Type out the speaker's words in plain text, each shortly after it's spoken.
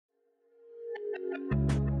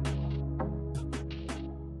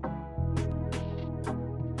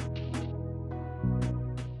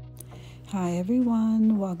Hi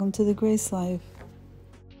everyone, welcome to the Grace Life.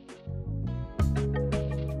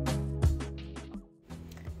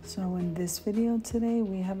 So in this video today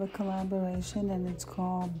we have a collaboration and it's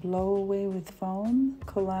called Blow Away with Foam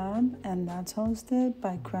Collab, and that's hosted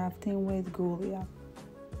by Crafting with Gulia.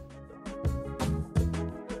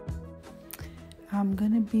 I'm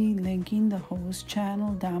going to be linking the host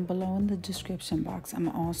channel down below in the description box. I'm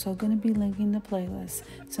also going to be linking the playlist.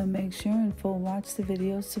 So make sure and full watch the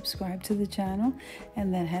video, subscribe to the channel,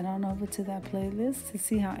 and then head on over to that playlist to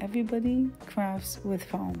see how everybody crafts with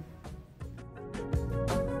foam.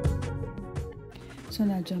 So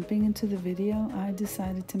now jumping into the video, I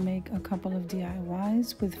decided to make a couple of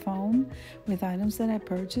DIYs with foam with items that I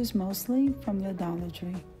purchased mostly from the Dollar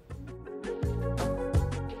Tree.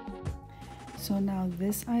 So now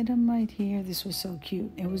this item right here, this was so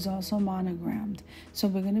cute. It was also monogrammed. So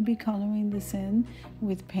we're going to be coloring this in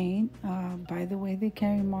with paint. By the way, they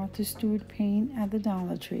carry Martha Stewart paint at the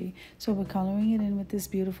Dollar Tree. So we're coloring it in with this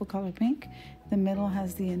beautiful color pink. The middle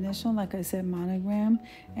has the initial, like I said, monogram,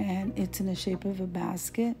 and it's in the shape of a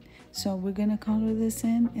basket. So we're going to color this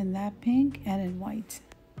in that pink and in white.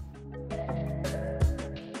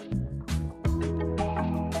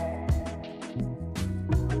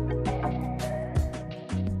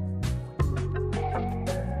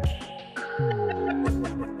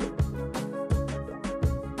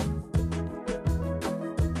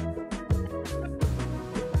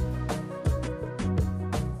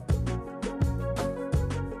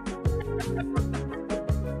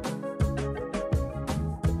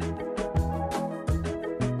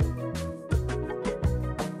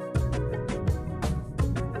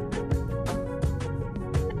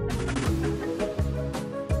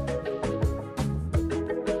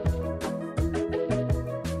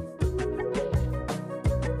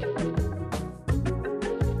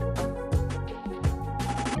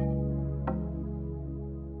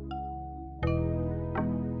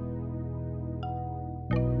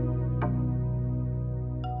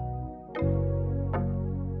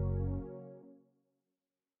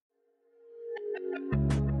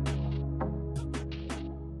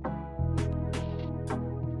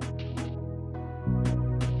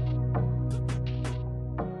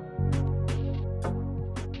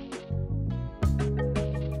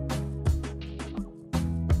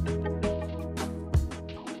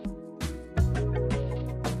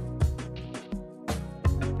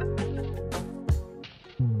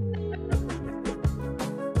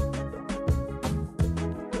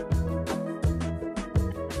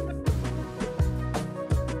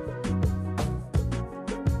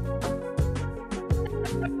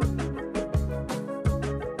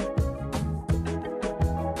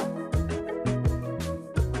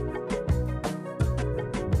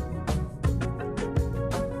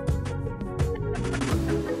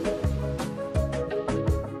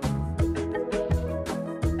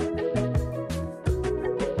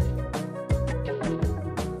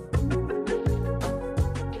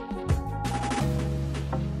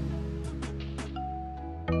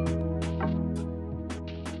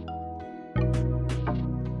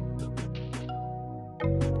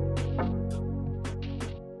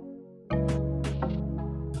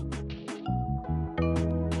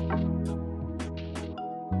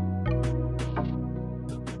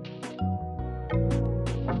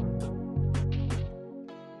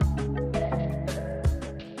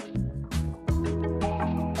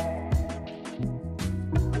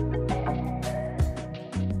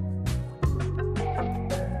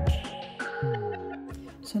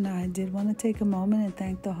 So now I did want to take a moment and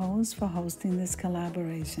thank the host for hosting this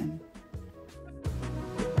collaboration.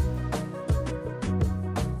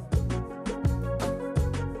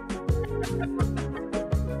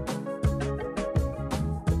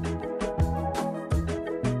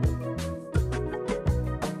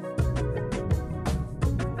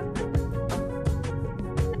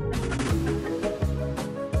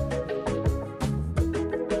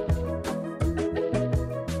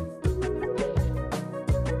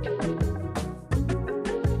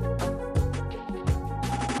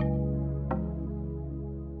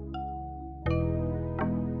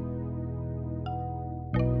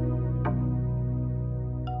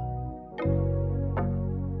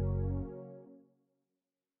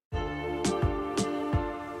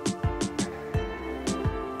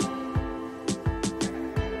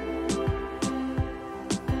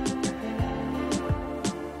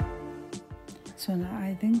 So now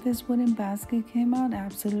I think this wooden basket came out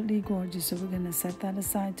absolutely gorgeous. So we're going to set that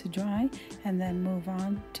aside to dry and then move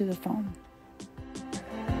on to the foam.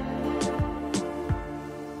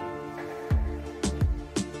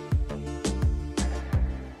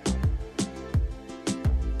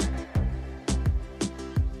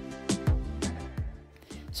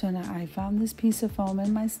 So now I found this piece of foam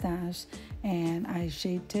in my stash and I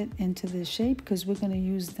shaped it into this shape because we're going to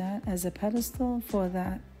use that as a pedestal for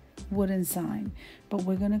that wooden sign. But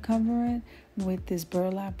we're going to cover it with this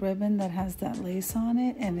burlap ribbon that has that lace on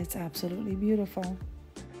it, and it's absolutely beautiful.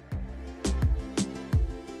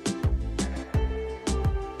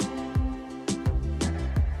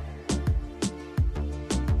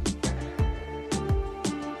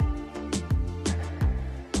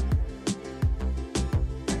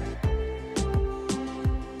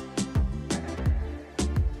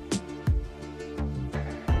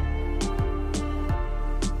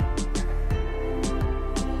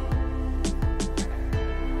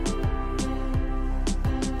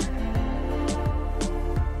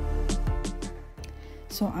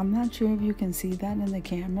 So I'm not sure if you can see that in the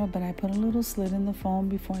camera, but I put a little slit in the foam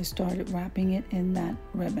before I started wrapping it in that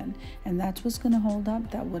ribbon. And that's what's going to hold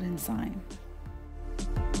up that wooden sign.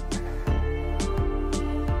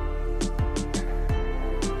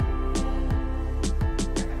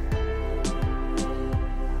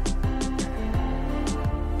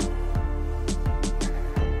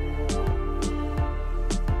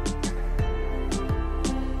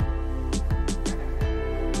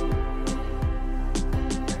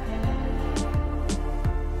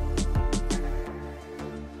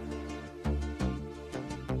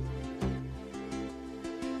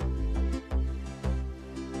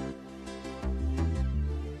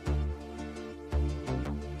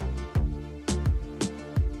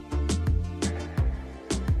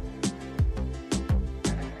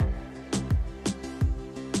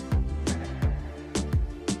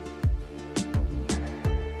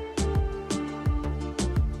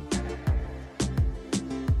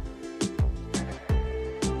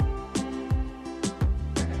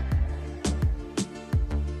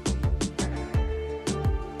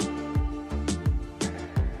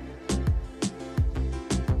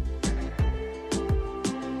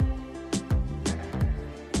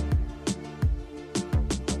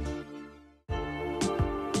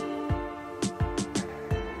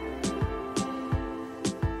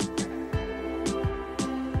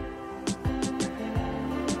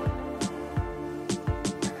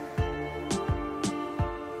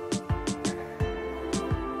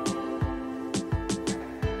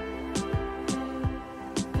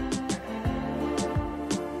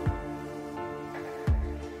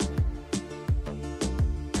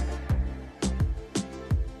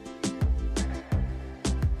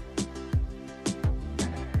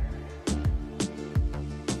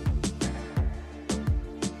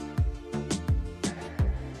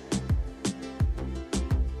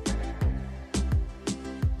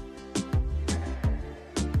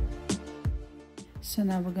 So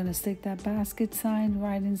now we're going to stick that basket sign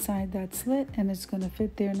right inside that slit, and it's going to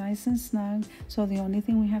fit there nice and snug. So the only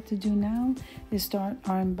thing we have to do now is start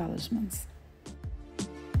our embellishments.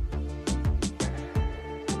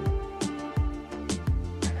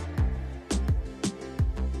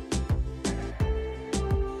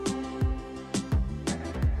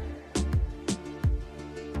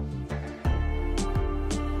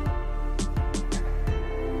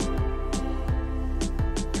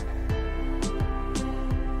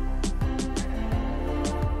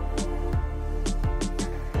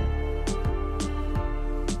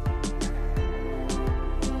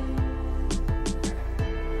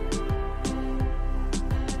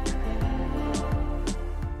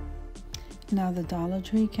 Now the Dollar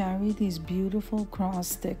Tree carry these beautiful cross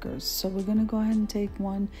stickers. So we're going to go ahead and take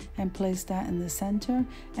one and place that in the center.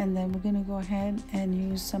 And then we're going to go ahead and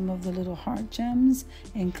use some of the little heart gems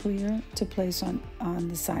in clear to place on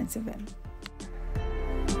the sides of it.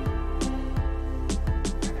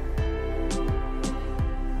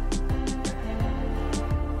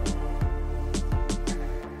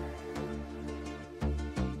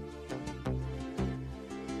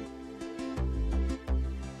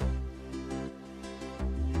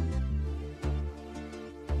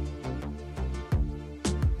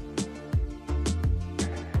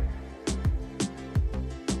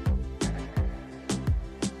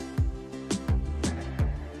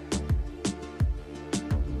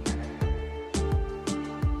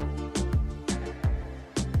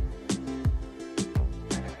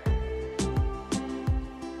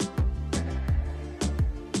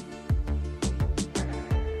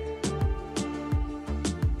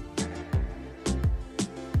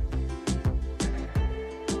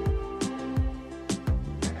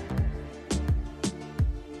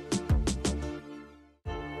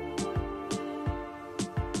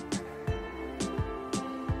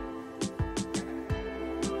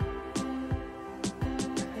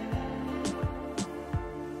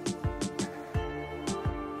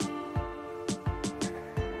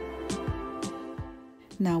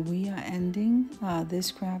 Now we are ending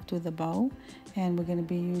this craft with a bow, and we're going to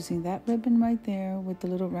be using that ribbon right there with the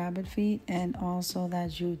little rabbit feet and also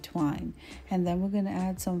that jute twine. And then we're going to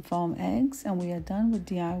add some foam eggs, and we are done with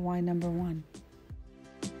DIY number 1.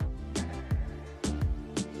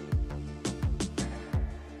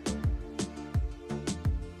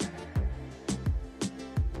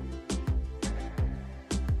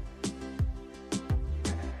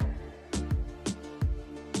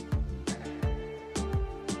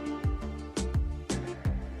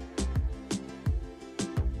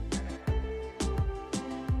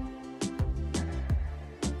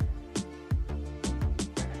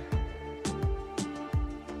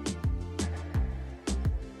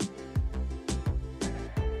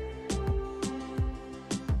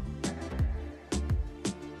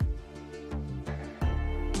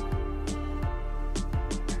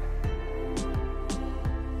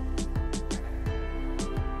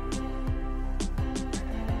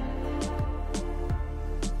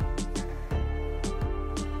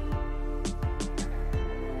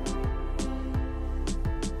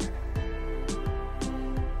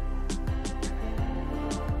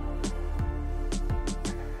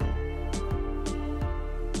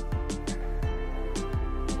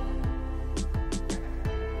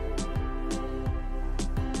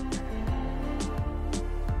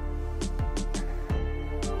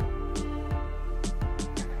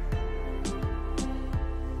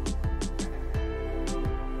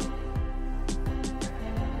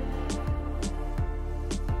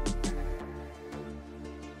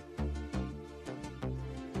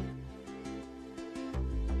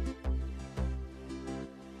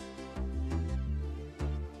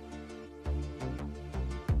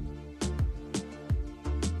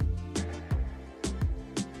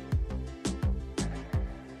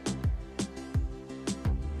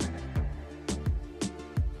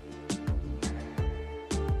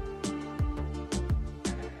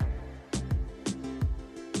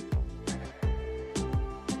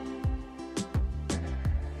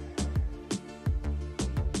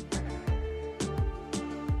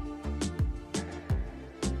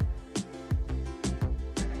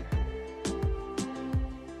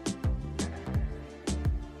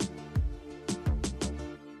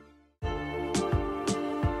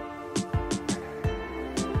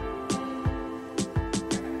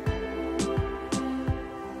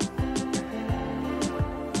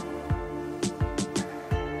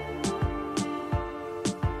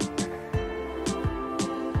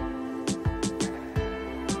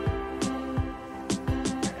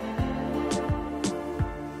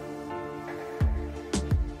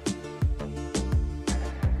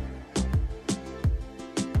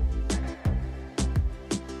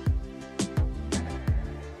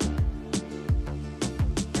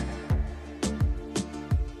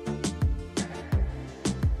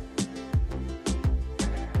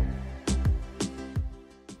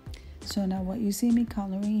 So now what you see me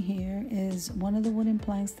coloring here is one of the wooden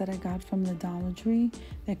planks that I got from the Dollar Tree.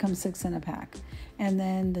 That comes 6 in a pack. And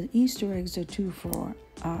then the Easter eggs are 2 for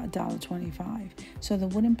 $1.25. So the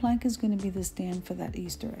wooden plank is going to be the stand for that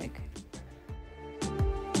Easter egg.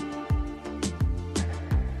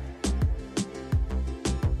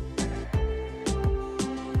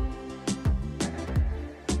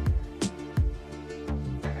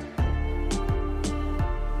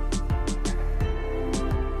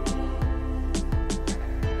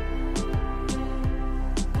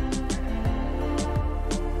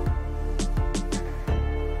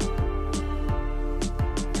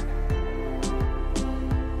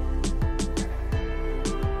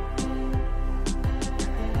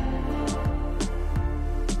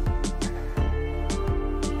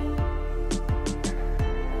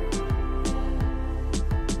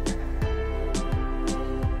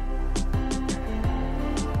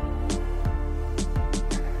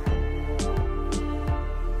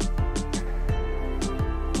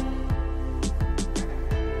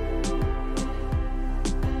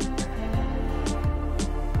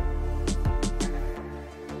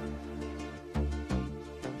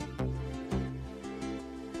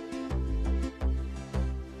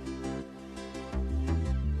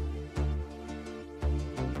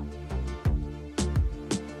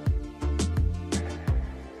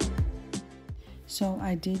 So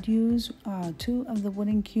I did use 2 of the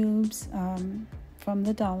wooden cubes from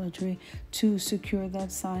the Dollar Tree to secure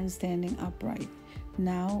that sign standing upright.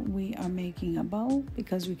 Now we are making a bow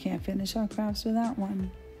because we can't finish our crafts without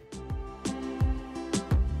one.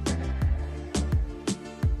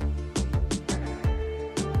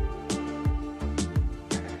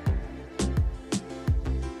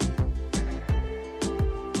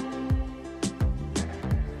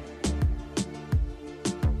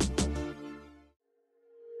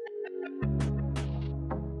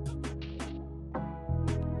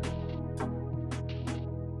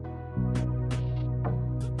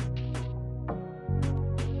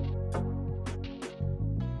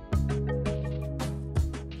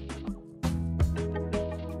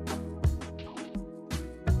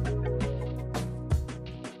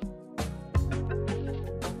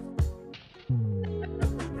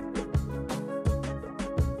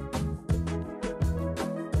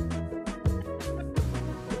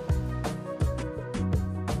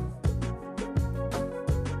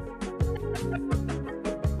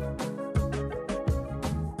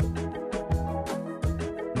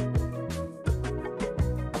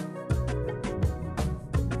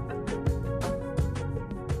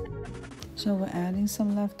 So we're adding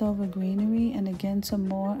some leftover greenery and again some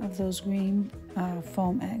more of those green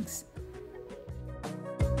foam eggs.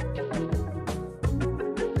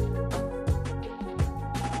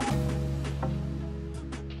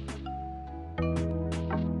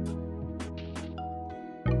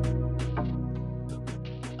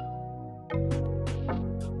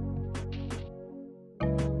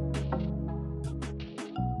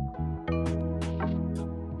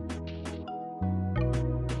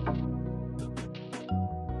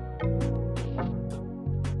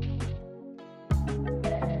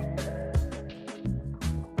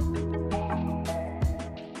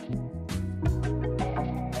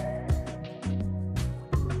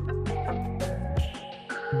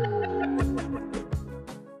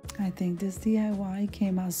 I think this DIY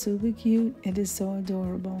came out super cute. It is so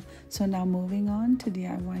adorable. So now moving on to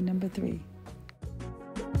DIY number 3.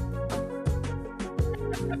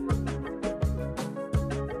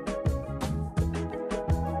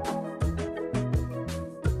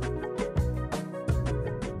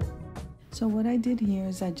 So what I did here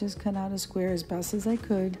is I just cut out a square as best as I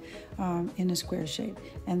could in a square shape.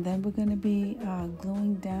 And then we're going to be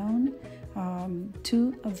gluing down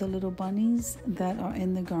 2 of the little bunnies that are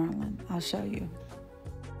in the garland. I'll show you.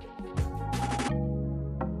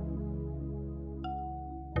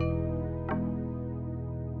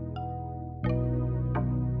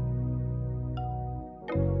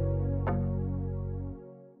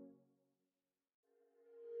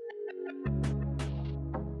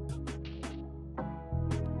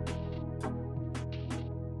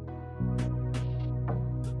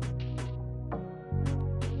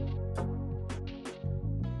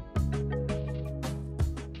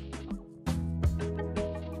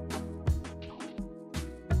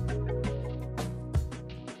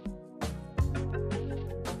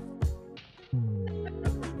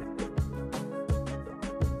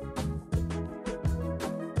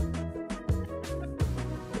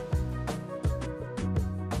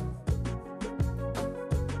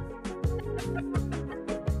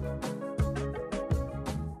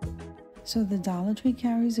 So the Dollar Tree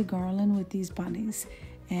carries a garland with these bunnies,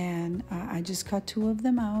 and I just cut 2 of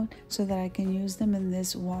them out so that I can use them in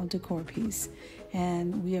this wall decor piece.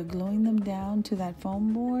 And we are gluing them down to that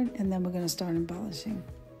foam board, and then we're going to start embellishing.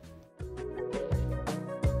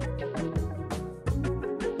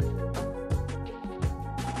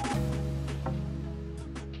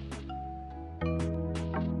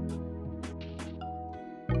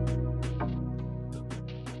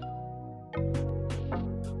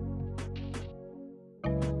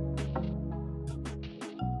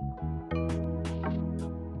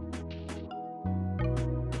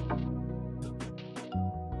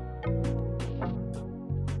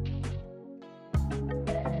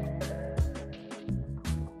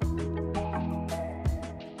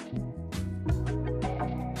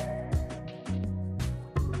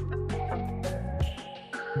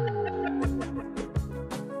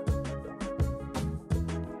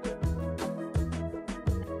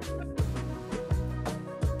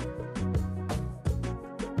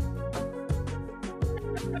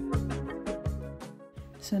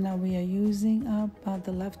 So now we are using up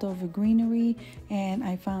the leftover greenery, and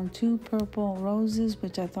I found 2 purple roses,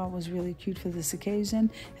 which I thought was really cute for this occasion.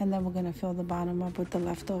 And then we're going to fill the bottom up with the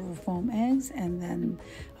leftover foam eggs and then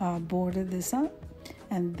border this up.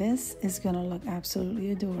 And this is going to look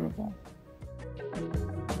absolutely adorable.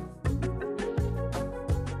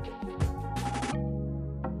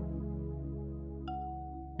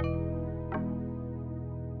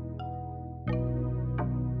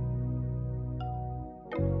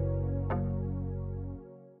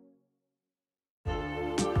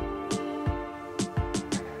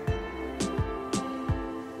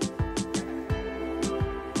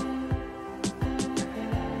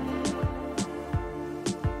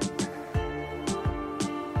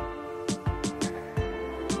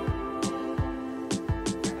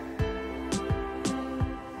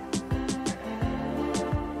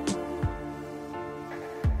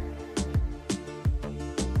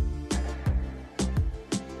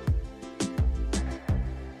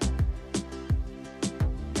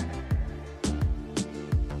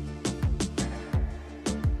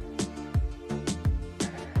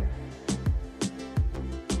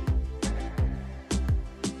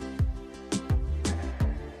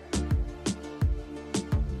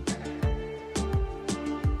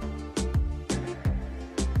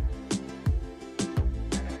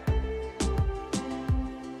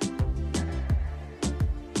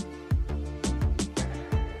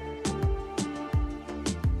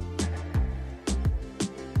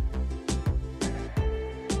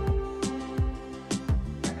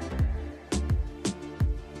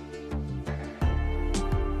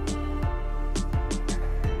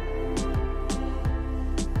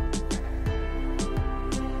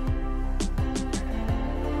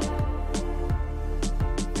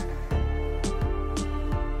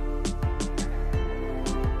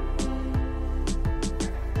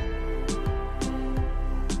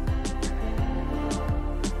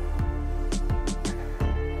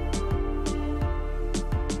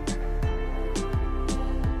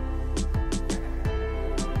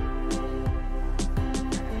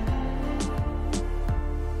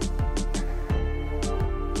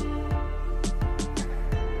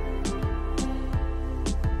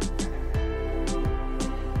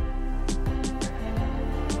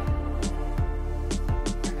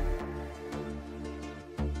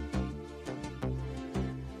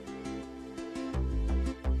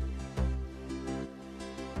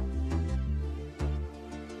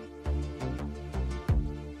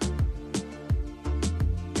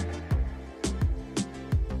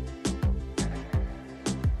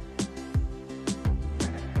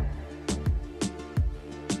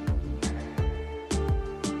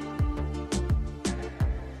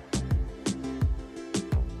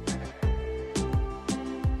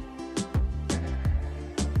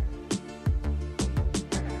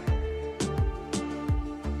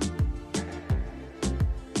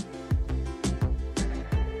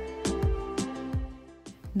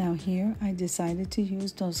 Now here I decided to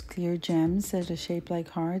use those clear gems that are shaped like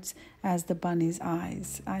hearts as the bunny's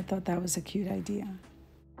eyes. I thought that was a cute idea.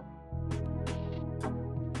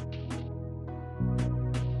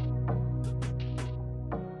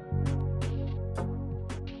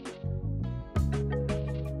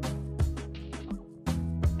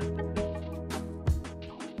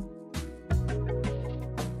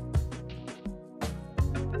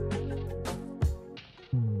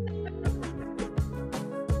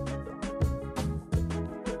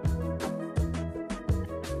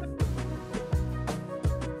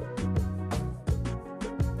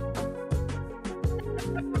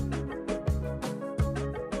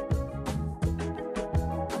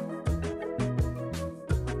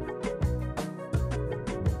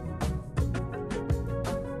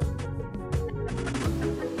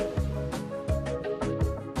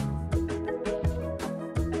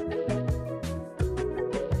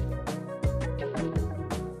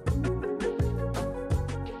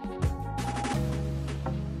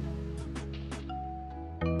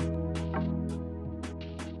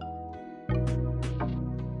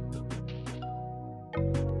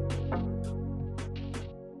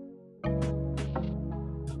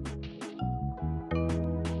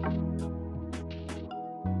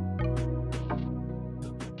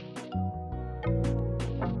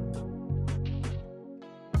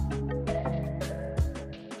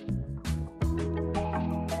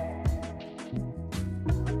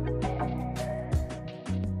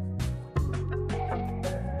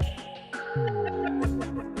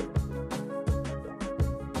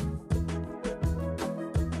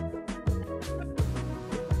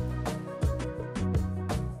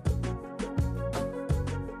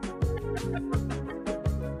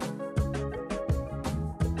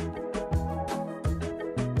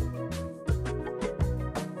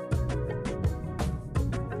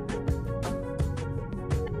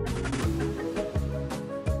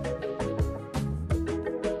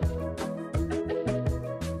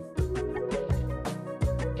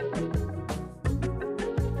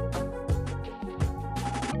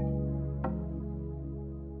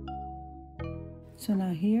 So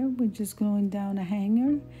now here we're just gluing down a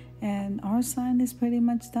hanger, and our sign is pretty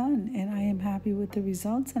much done, and I am happy with the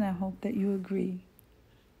results, and I hope that you agree.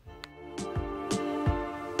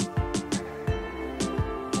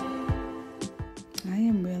 I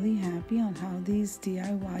am really happy on how these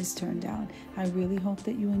DIYs turned out. I really hope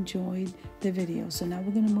that you enjoyed the video. So now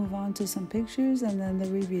we're going to move on to some pictures and then the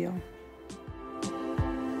reveal.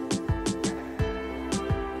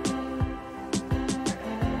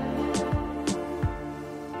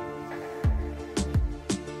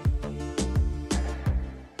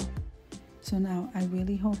 So now I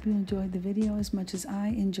really hope you enjoyed the video as much as I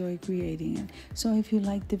enjoy creating it. So if you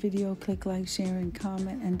liked the video, click like, share, and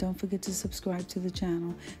comment, and don't forget to subscribe to the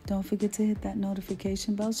channel. Don't forget to hit that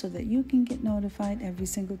notification bell so that you can get notified every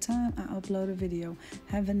single time I upload a video.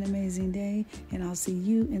 Have an amazing day, and I'll see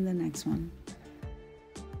you in the next one.